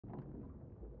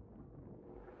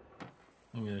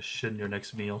I'm gonna shit in your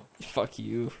next meal. Fuck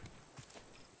you.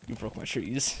 You broke my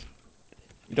trees.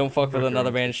 You don't fuck with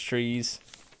another man's trees.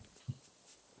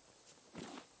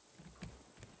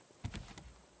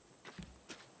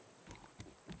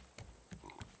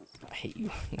 I hate you.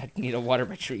 I need to water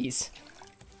my trees.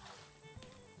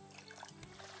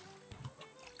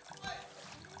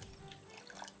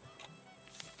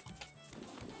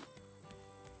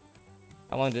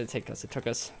 How long did it take us? It took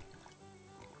us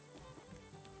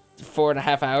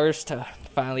 4.5 hours to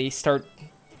finally start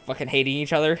fucking hating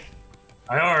each other.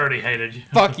 I already hated you.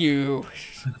 Fuck you.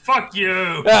 Fuck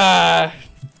you. Ah,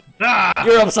 Ah!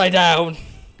 you're upside down.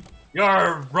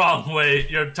 You're wrong way.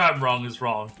 Your time wrong is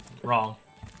wrong. Wrong.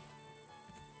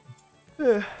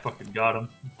 Fucking got him.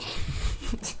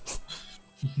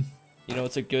 You know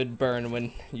it's a good burn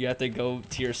when you have to go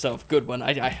to yourself. Good one.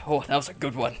 Oh, that was a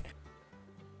good one.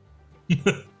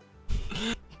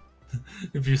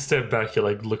 If you step back, you're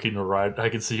like looking right. I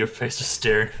can see your face just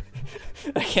staring.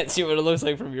 I can't see what it looks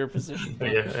like from your position. Oh,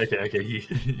 yeah, okay.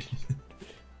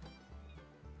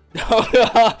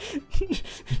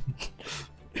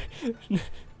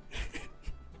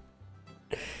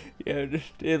 Yeah,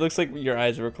 it looks like your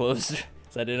eyes were closed,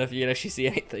 so I didn't know if you could actually see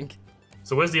anything.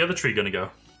 So where's the other tree gonna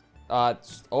go?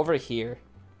 It's over here.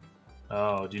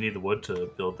 Oh, do you need the wood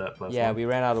to build that platform? Yeah, we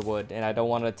ran out of wood, and I don't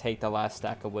want to take the last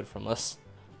stack of wood from this.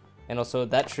 And also,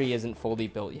 that tree isn't fully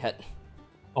built yet.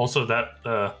 Also,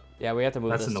 that, yeah, we have to move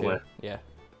that's this in the too. way. Yeah.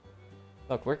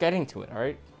 Look, we're getting to it,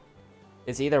 alright?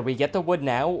 It's either we get the wood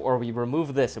now, or we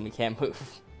remove this and we can't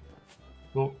move.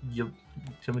 Well,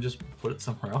 can we just put it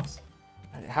somewhere else?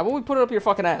 How about we put it up your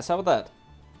fucking ass? How about that?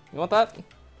 You want that?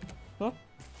 Huh?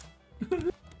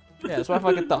 Yeah, that's what I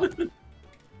fucking thought.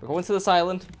 We're going to this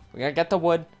island. We're gonna get the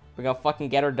wood. We're gonna fucking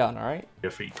get her done, alright? Yeah,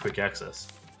 for quick access.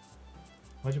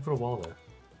 Why'd you put a wall there?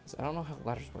 I don't know how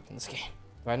ladders work in this game.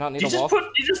 Do I not need You a wall?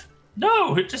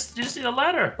 No, you just need a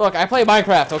ladder. Look, I play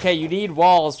Minecraft, okay? You need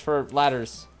walls for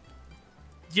ladders.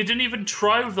 You didn't even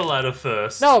try with the ladder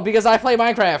first. No, because I play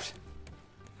Minecraft.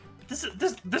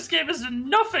 This game is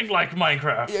nothing like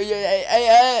Minecraft.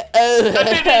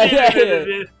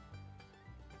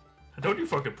 Don't you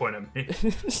fucking point at me.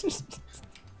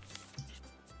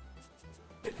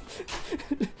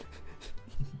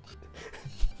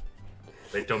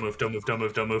 Wait, don't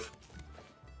move.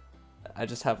 I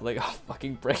just have like a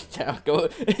fucking breakdown. Go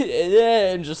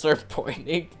and just start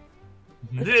pointing.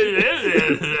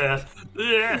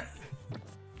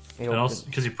 And also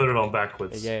because you put it on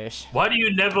backwards. Yes. Why do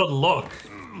you never look?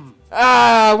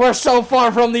 Ah, we're so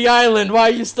far from the island. Why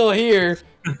are you still here?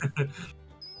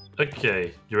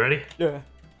 Okay, you ready? Yeah.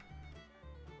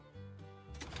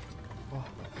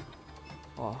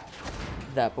 Oh,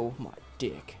 that moved my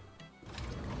dick.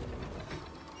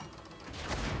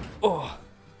 Oh.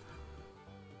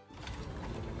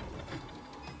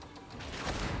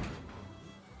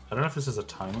 I don't know if this is a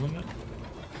time limit.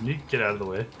 Can you get out of the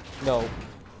way? No.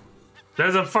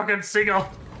 There's a fucking seagull!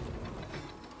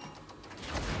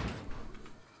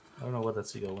 I don't know what that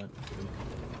seagull went.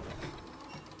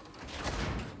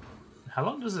 How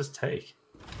long does this take?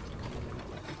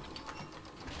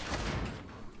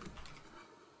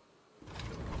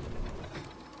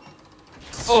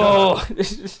 Oh!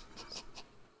 This is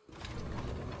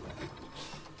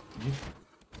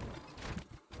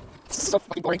so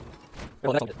fucking boring.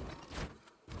 Well, next one.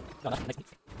 No, next one.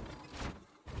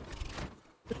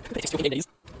 It takes 2 days.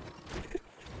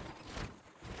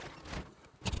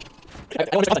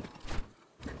 I want to something.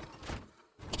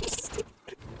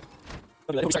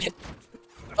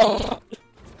 Oh!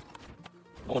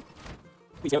 Oh!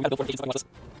 Please, we gotta build 4 days. Something like this.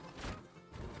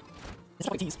 It's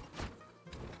not like these.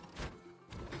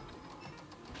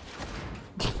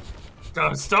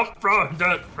 Oh, stop throwing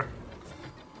dirt.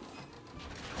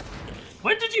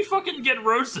 When did you fucking get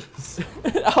roses?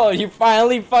 Oh, you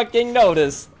finally fucking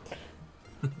noticed.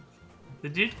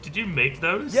 Did you make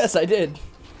those? Yes, I did.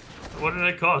 What did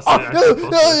it cost?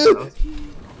 Oh,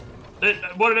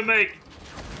 What did it make?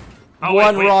 Oh,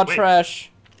 One raw wait.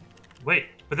 trash. Wait,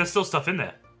 but there's still stuff in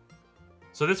there.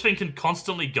 So this thing can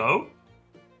constantly go?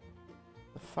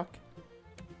 The fuck?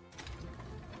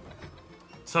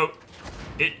 So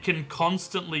it can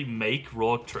constantly make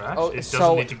raw trash? Oh, it doesn't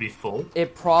so need to be full?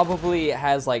 It probably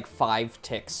has like 5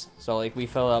 ticks. So like we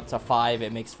fill it up to 5,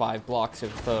 it makes 5 blocks.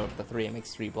 If we fill it up to 3, it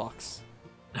makes 3 blocks.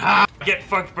 Ah, get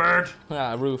fucked, bird!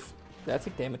 Ah, roof. Did I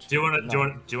take damage? Do you want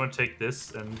to take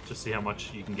this and just see how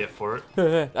much you can get for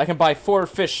it? I can buy 4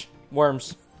 fish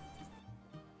worms.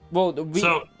 Well, wait.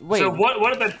 So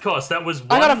what did that cost? That was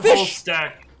I got a one fish! whole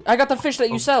stack. I got the fish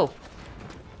that you sell.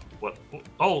 What?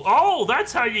 Oh,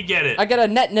 that's how you get it. I got a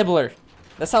net nibbler.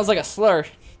 That sounds like a slur.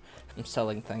 I'm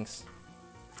selling things.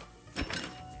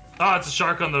 Oh, it's a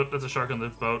shark on the. There's a shark on the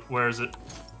boat. Where is it?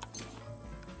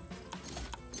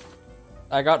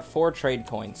 I got 4 trade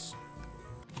coins.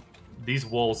 These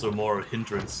walls are more a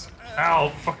hindrance. Ow,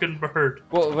 fucking bird.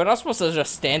 Well, we're not supposed to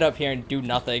just stand up here and do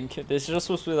nothing. This is just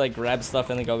supposed to be like grab stuff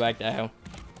and then go back down.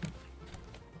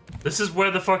 This is where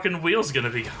the fucking wheel's gonna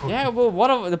be going. Yeah, well,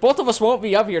 both of us won't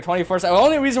be up here 24/7. The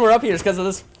only reason we're up here is because of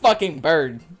this fucking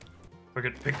bird.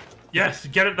 Fucking pick. Yes,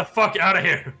 get it the fuck out of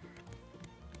here.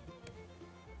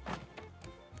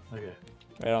 Okay.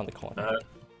 Right on the corner.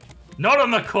 Not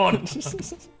on the corner.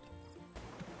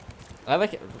 I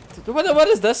like it. What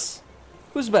is this?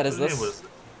 Whose bed is this?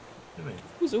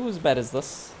 Whose bed is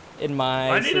this? In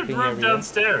my I needed sleeping room area.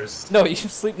 downstairs. No, you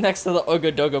sleep next to the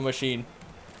Ugga Dugga machine.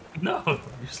 No,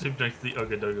 you sleep next to the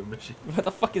Ugga Dugga machine. What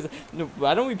the fuck is it? No,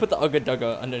 why don't we put the Ugga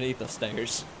Dugga underneath the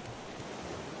stairs?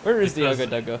 Where is Because the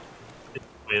Ugga Dugga? It's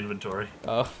my inventory.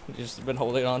 Oh, you just been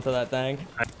holding on to that thing.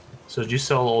 So did you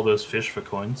sell all those fish for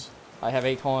coins? I have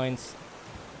 8 coins.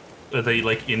 Are they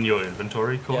like in your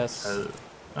inventory? Yes.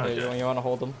 Okay. You want to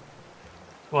hold them?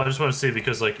 Well, I just want to see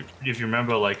because like if you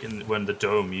remember like when the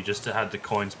dome you just had the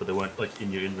coins but they weren't like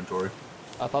in your inventory.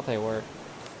 I thought they were.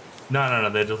 No,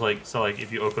 they're just like so like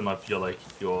if you open up your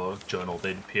journal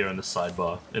they'd appear in the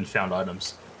sidebar in found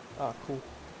items. Oh, cool.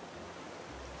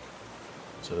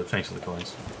 So thanks for the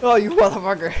coins. Oh, you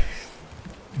motherfucker!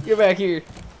 Get back here.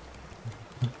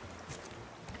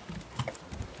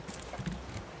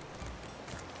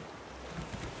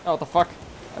 Oh, what the fuck?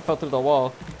 I fell through the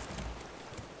wall.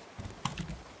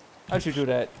 How'd you do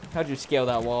that? How'd you scale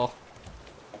that wall?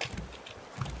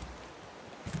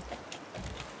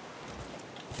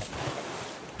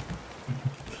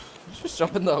 Just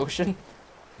jump in the ocean.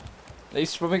 Are you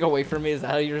swimming away from me? Is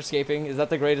that how you're escaping? Is that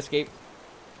the great escape?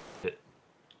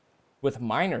 With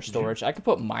miner storage? I could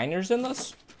put miners in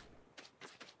this?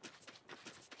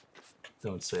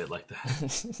 Don't say it like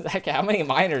that. Like, how many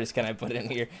miners can I put in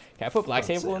here? Can I put black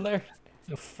table in there?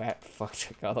 You fat fuck,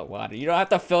 check out the water. You don't have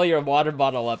to fill your water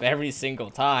bottle up every single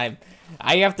time.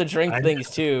 I have to drink things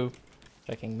too.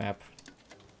 Checking map.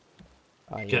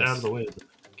 Get out of the way.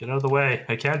 Get out of the way.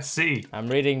 I can't see. I'm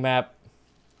reading map.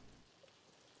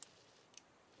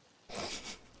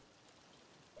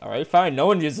 Alright, fine. No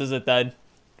one uses it then.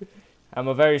 I'm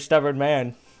a very stubborn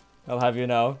man. I'll have you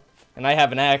know. And I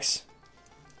have an axe.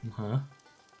 Huh?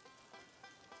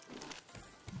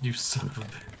 You son of a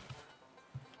bitch.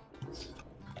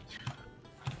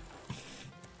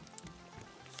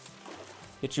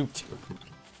 Hit you.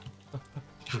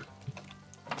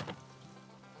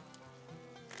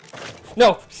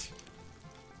 No!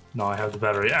 No, I have the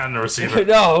battery and the receiver.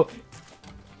 No!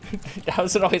 How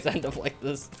does it always end up like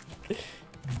this?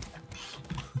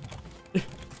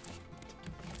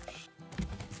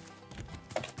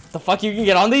 The fuck, you can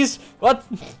get on these? What?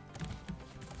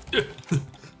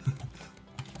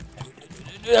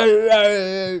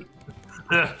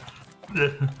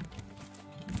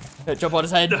 Jump on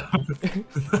his head.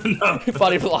 No.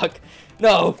 Body block.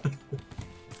 No.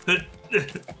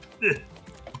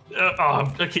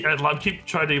 I keep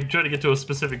trying to get to a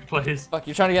specific place. Fuck,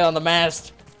 you're trying to get on the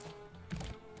mast.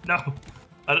 No.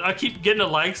 I keep getting a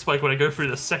lag spike when I go through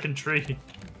the second tree.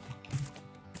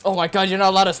 Oh my god, you're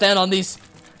not allowed to stand on these.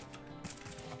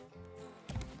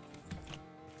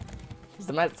 Is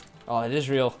the mat? Oh, it is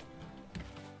real.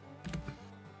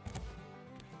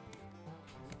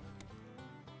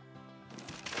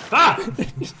 Ah!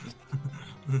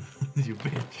 You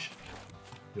bitch.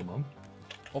 Your mom?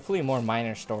 Hopefully more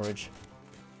miner storage.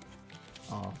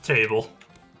 Oh. Table.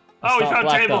 It's Oh, we not found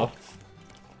black, table!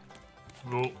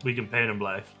 Well, we can paint them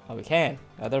black. Oh, we can.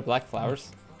 Are there black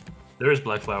flowers? There is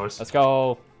black flowers. Let's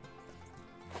go.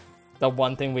 The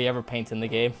one thing we ever paint in the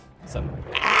game. It's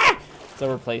a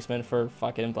replacement for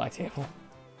fucking black table.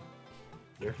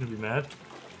 They're gonna be mad.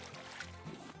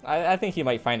 I think he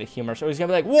might find it humorous. So he's gonna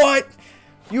be like, "What?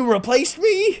 You replaced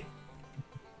me?"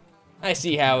 I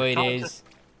see how it is.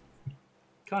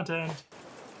 Content.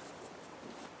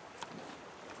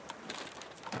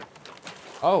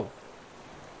 Oh.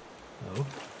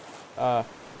 Oh.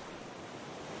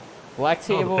 Black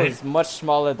table is much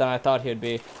smaller than I thought he'd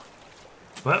be.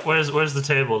 What? Where's the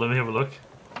table? Let me have a look.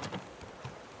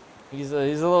 He's a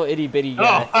little itty bitty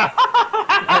guy. Oh.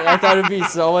 I thought it'd be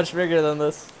so much bigger than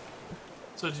this.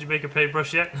 So did you make a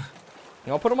paintbrush yet?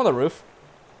 You want to put him on the roof?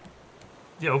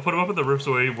 Yeah, we'll put him up on the roof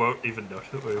so we won't even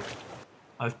notice.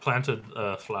 I've planted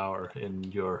a flower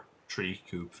in your tree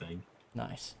coop thing.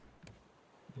 Nice.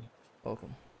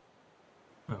 Welcome.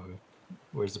 Okay.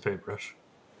 Where's the paintbrush?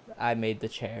 I made the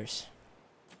chairs.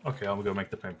 Okay, I'm gonna go make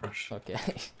the paintbrush. Okay.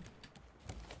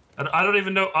 I don't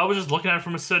even know. I was just looking at it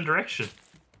from a certain direction.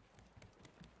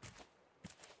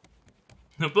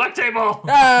 Black table!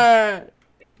 Ah!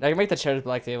 I can make the chairs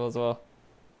black table as well.